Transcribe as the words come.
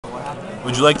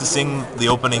would you like to sing the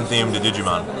opening theme to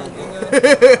Digimon?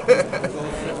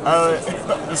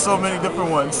 There's so many different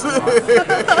ones.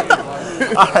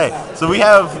 Alright, so we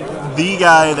have the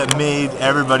guy that made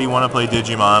everybody want to play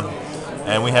Digimon,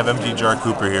 and we have MT Jar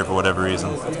Cooper here for whatever reason.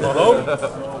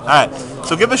 Alright,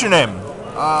 so give us your name.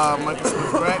 Michael Smith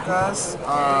Grant, guys,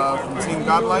 from Team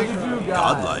Godlike.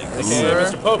 Godlike. Yes, sir.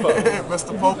 Mr. Popo.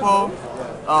 Mr. Popo.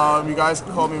 You guys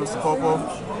can call me Mr. Popo.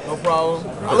 No problem.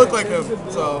 I look like him,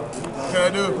 so what can I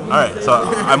do? Alright, so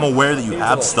I'm aware that you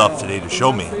have stuff today to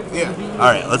show me. Yeah.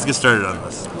 Alright, let's get started on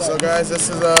this. So guys, this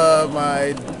is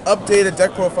my updated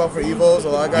deck profile for Evos. A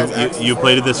lot of guys you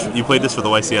played this for the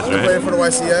YCS, right? I played for the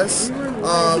YCS.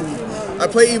 I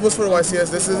play Evos for the YCS.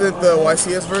 This isn't the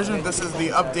YCS version. This is the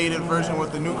updated version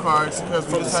with the new cards because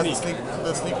we just had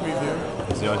the sneak preview.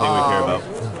 It's the only thing we care about.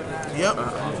 Yep.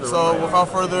 So without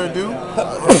further ado,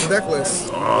 here's the deck list.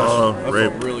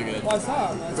 Great. Really good.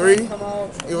 3,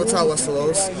 Evoltile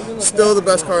Westeros. Still the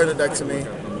best card in the deck to me.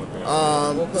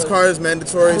 This card is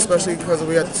mandatory, especially because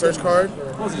we got the search card.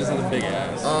 He's a big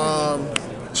ass.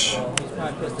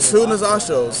 2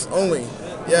 Nazashos only.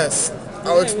 Yes.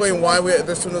 I'll explain why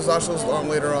there's 2 Nazashos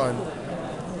later on.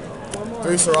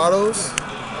 3 Seratos.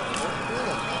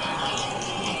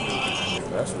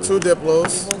 2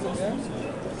 Diplos.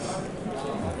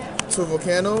 2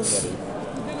 Volcanos.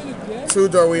 2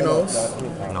 Darwinos.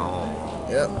 No.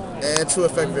 Yep. And 2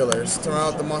 Effect Veilers to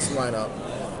round out the monster lineup.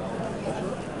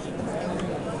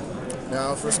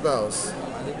 Now for spells.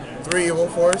 3 Evil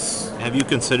Force. Have you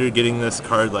considered getting this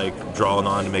card like drawn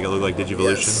on to make it look like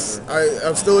Digivolution? Yes.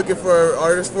 I'm still looking for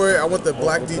artists for it. I want the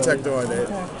black detector on it.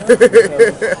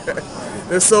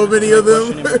 There's so many of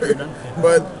them,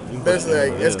 but there's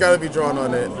like it's got to be drawn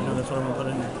on it.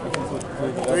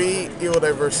 3 Evil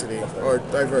Diversity or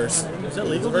Diverse. Is that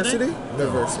legal Diversity? today?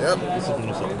 Diverse. Yep. How do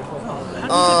you get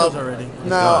those already?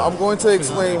 Now I'm going to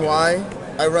explain why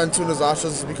I run 2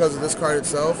 Nazashas because of this card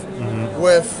itself.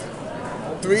 With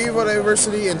 3 Evil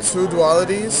Diversity and 2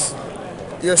 Dualities,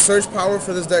 your search power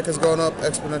for this deck has gone up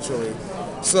exponentially.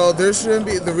 So there shouldn't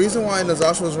be, the reason why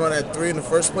Nazasha was run at 3 in the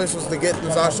first place was to get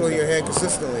Nazasha in your hand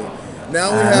consistently.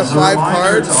 Now we have 5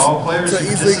 cards to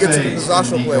easily get to the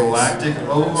Nazasha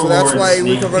plays. So that's why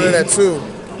we can run it at 2.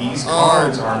 These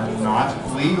cards are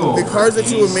not legal. The cards that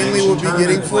you would mainly would be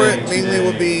getting for it mainly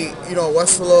would be,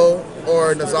 Westelo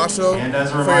or Nazasha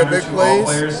for your big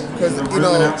plays, because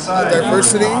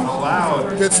Diversity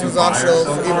gets Nazasha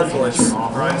for Evil Force.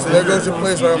 So there goes your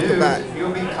plays right off the bat.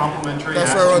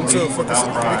 That's why I run 2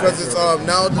 because it's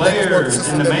now the deck is more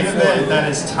consistent than before.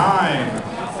 That is time.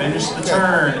 Finish the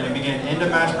turn and begin end of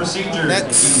match procedure.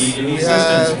 Next, if you need any we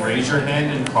assistance, have raise your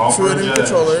hand and call 2 for a enemy judge.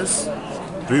 controllers.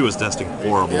 3 was testing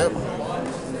horrible. Yep.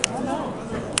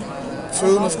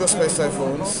 2 Let's Go Space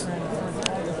Typhoons.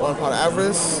 1 Pot of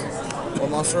Avarice.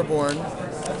 1 Monster Reborn.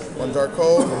 1 Dark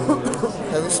Cold.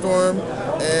 Heavy Storm.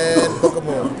 And Book of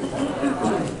Moon.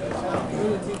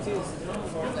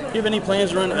 Do you have any plans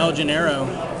to run El Gennaro?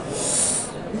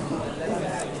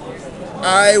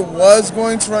 I was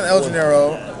going to run El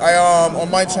Gennaro. On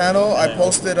my channel I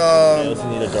posted a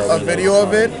video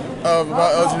of it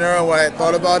about El Gennaro and what I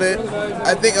thought about it.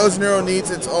 I think El Gennaro needs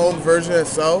its own version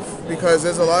itself because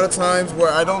there's a lot of times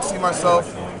where I don't see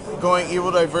myself going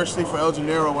Evil Diversity for El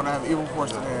Gennaro when I have Evil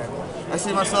Force in hand. I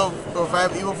see myself, if I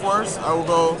have Evil Force, I will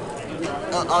go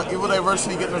Evil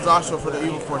Diversity, get Nazasha for the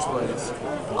Evil Force plays.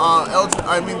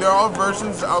 There are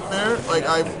versions out there, like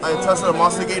I tested a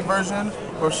Monster Gate version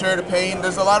or Share the Pain.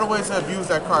 There's a lot of ways to abuse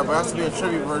that card, but it has to be a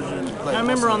tribute version. Like I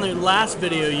remember on the last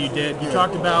video you did, you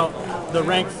talked about the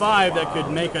rank 5 that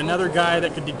could make another guy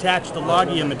that could detach the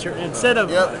Logia material. Instead of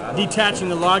detaching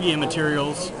the Logia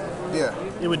materials,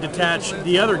 it would detach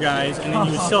the other guys, and then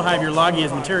you would still have your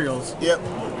Logia's materials. Yep.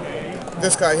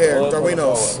 This guy here,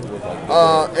 Darwinos.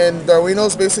 And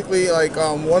Darwinos basically,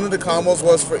 one of the combos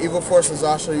was for Evil Force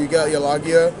Nazasha, you get your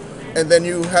Logia, and then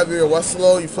you have your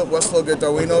Westelo, you flip Westelo, get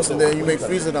Darwinos, and then you make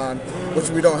Friezadon, which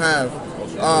we don't have.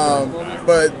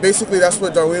 But basically that's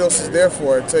what Darwinos is there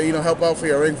for, to help out for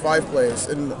your Ring 5 plays.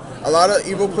 And a lot of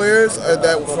Evil players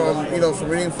that from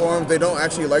reading forums, they don't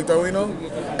actually like Darwino,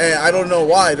 and I don't know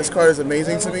why. This card is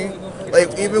amazing to me.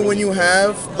 Like even when you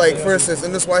have, for instance,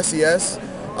 in this YCS,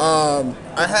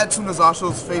 I had 2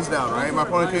 Nazashos face down, right? My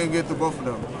opponent couldn't get through both of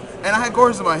them. And I had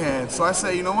Gores in my hand, so I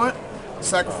said, you know what?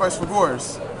 Sacrifice for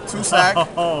Gores. 2 stack,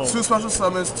 2 special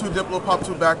summons, 2 Diplo, pop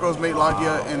 2 back rows, make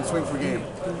Logia, and swing for game.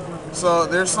 So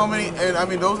there's so many, and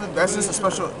that's just a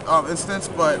special instance,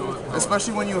 but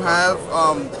especially when you have,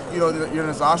 your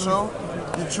Nazasho,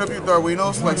 you tribute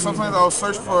Darwinos. Like sometimes I'll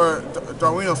search for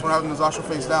Darwinos when I have Nazasho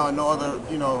face down and no other,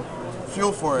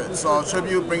 fuel for it. So I'll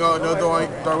tribute, bring out another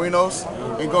Darwinos,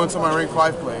 and go into my rank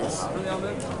 5 plays.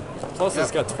 Plus,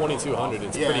 it's got 2,200.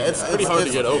 It's pretty hard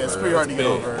to get over. Yeah, it's pretty hard to get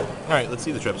over. All right, let's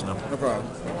see the trips now. No problem.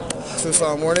 2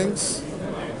 Solemn Warnings,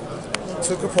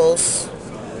 2 Compulse,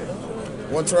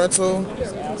 1 Torrential,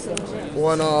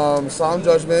 1 Solemn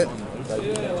Judgment,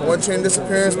 1 Chain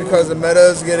Disappearance because the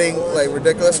meta is getting like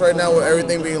ridiculous right now with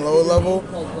everything being low level.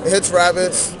 It hits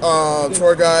rabbits,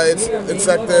 tour guides,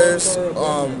 insectors,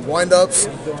 wind-ups,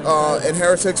 and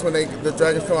heretics when the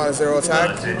dragons come out of 0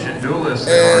 attack,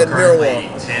 and Mirror Wall.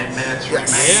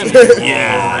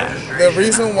 Yes. The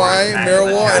reason why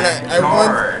Mirror Wall, and I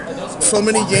won so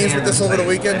many games with this over the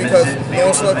weekend because no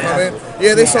one saw it coming.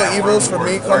 Yeah, they saw Evos for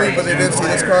me coming, but they didn't see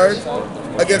this card.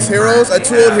 Against Heroes, I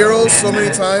 2-0'd Heroes so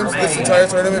many times this entire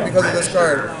tournament because of this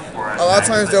card. A lot of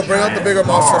times they'll bring out the bigger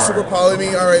monster, super poly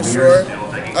me, alright, sure.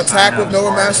 Attack with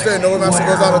Nova Master, and Nova Master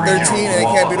goes down to 13 and it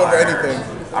can't beat over anything.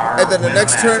 And then the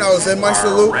next turn I was in my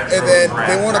salute, and then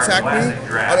they won't attack me,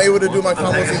 I'm able to do my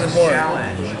combos even more.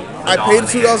 I paid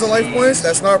 2,000 life points,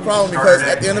 that's not a problem because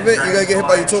at the end of it, you're going to get hit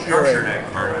by Utopia Ray.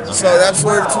 So that's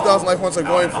where the 2,000 life points are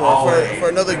going for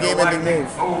another game-ending move.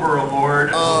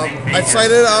 I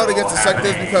cited it out against the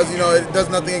sectors because, you know, it does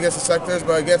nothing against the sectors,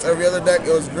 but against every other deck,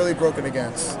 it was really broken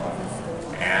against.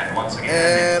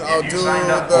 And I'll do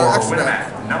the extra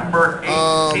deck. Number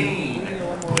 18.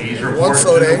 1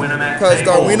 Sode, because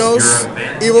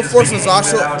Darwinos, Evil Force, and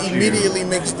Zasha immediately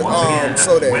makes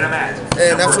Sode.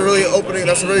 And that's a really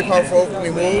powerful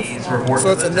opening move.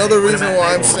 So it's another reason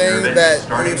why I'm saying that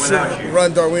you should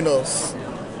run Darwinos.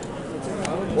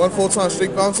 1 full-time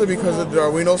Streak Bouncer because of the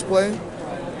Darwinos play.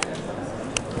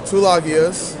 2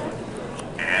 Logias.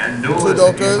 2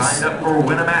 Dokas.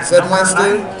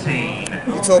 Zedmeister.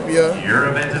 Utopia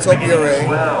Ray.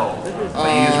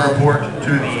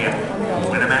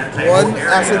 1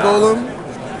 Astral Golem,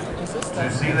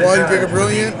 1 Giga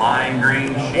Brilliant,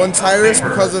 1 Tyrus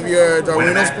because of your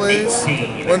Darwinos plays,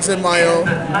 1 Zenmayo,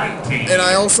 and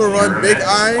I also run Big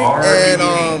Eye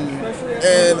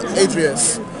and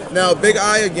Adrius. Now Big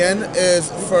Eye again is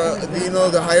for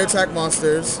the higher attack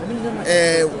monsters,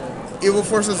 and Evil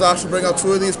Force and Zasha bring out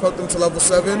 2 of these, put them to level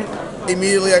 7.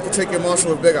 Immediately I can take your monster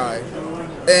with Big Eye,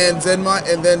 and then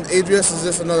Adrius is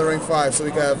just another rank 5, so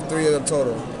we can have 3 of them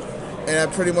total. And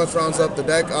that pretty much rounds up the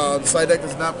deck. The side deck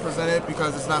is not presented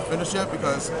because it's not finished yet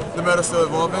because the meta's still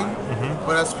evolving.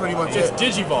 But that's pretty much it. It's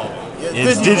Digivolving.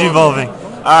 It's Digivolving.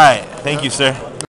 All right. Thank you, sir.